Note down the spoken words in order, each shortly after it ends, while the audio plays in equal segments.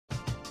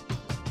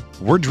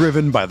We're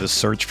driven by the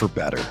search for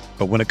better.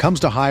 But when it comes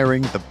to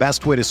hiring, the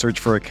best way to search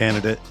for a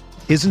candidate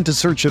isn't to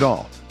search at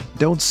all.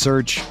 Don't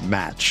search,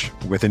 match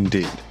with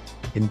Indeed.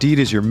 Indeed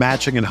is your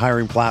matching and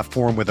hiring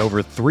platform with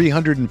over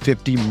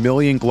 350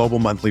 million global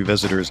monthly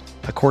visitors,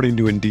 according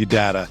to Indeed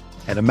data,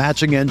 and a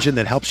matching engine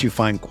that helps you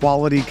find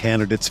quality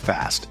candidates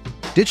fast.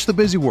 Ditch the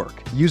busy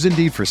work. Use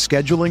Indeed for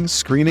scheduling,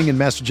 screening, and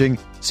messaging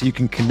so you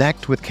can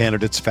connect with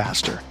candidates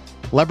faster.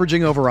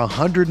 Leveraging over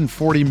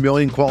 140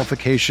 million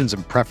qualifications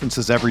and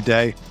preferences every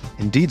day,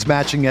 Indeed's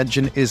matching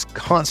engine is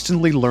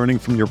constantly learning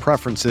from your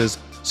preferences,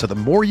 so the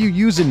more you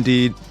use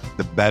Indeed,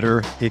 the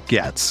better it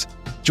gets.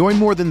 Join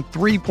more than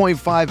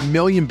 3.5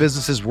 million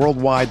businesses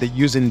worldwide that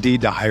use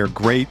Indeed to hire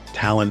great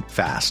talent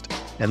fast.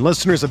 And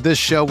listeners of this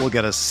show will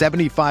get a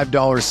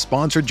 $75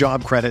 sponsored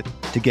job credit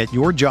to get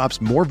your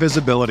jobs more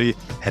visibility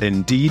at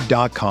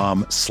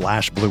Indeed.com/Blue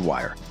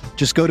Wire.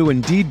 Just go to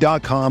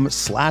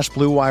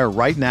Indeed.com/Blue Wire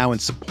right now and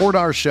support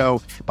our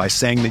show by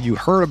saying that you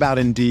heard about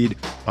Indeed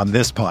on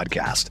this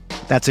podcast.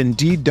 That's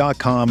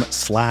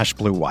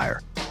Indeed.com/Blue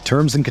Wire.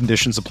 Terms and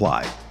conditions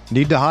apply.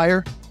 Need to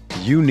hire?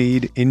 You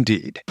need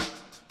Indeed.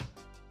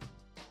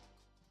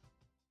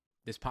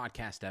 This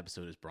podcast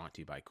episode is brought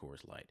to you by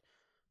Coors Light.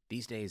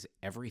 These days,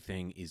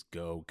 everything is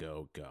go,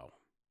 go, go.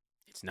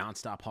 It's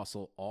nonstop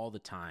hustle all the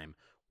time.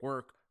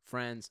 Work,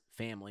 friends,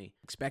 family,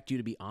 expect you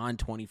to be on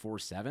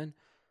 24/7.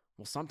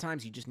 Well,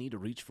 sometimes you just need to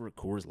reach for a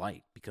Coors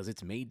Light because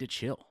it's made to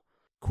chill.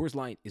 Coors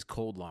Light is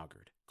cold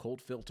lagered,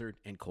 cold filtered,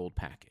 and cold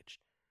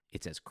packaged.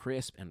 It's as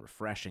crisp and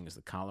refreshing as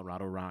the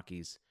Colorado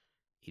Rockies.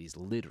 It is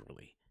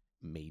literally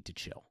made to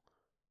chill.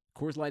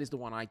 Coors Light is the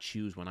one I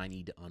choose when I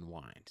need to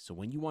unwind. So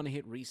when you want to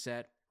hit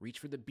reset, reach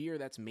for the beer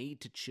that's made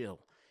to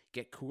chill.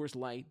 Get Coors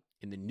Light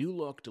in the new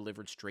look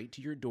delivered straight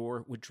to your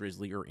door with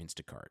Drizzly or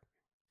Instacart.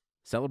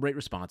 Celebrate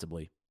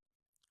responsibly.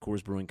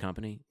 Coors Brewing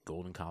Company,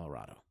 Golden,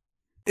 Colorado.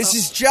 This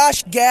is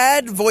Josh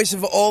Gad, voice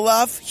of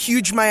Olaf,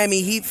 huge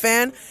Miami Heat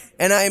fan,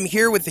 and I am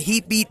here with the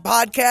Heat Beat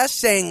podcast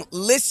saying,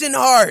 listen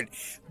hard.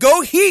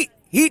 Go Heat!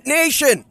 Heat Nation!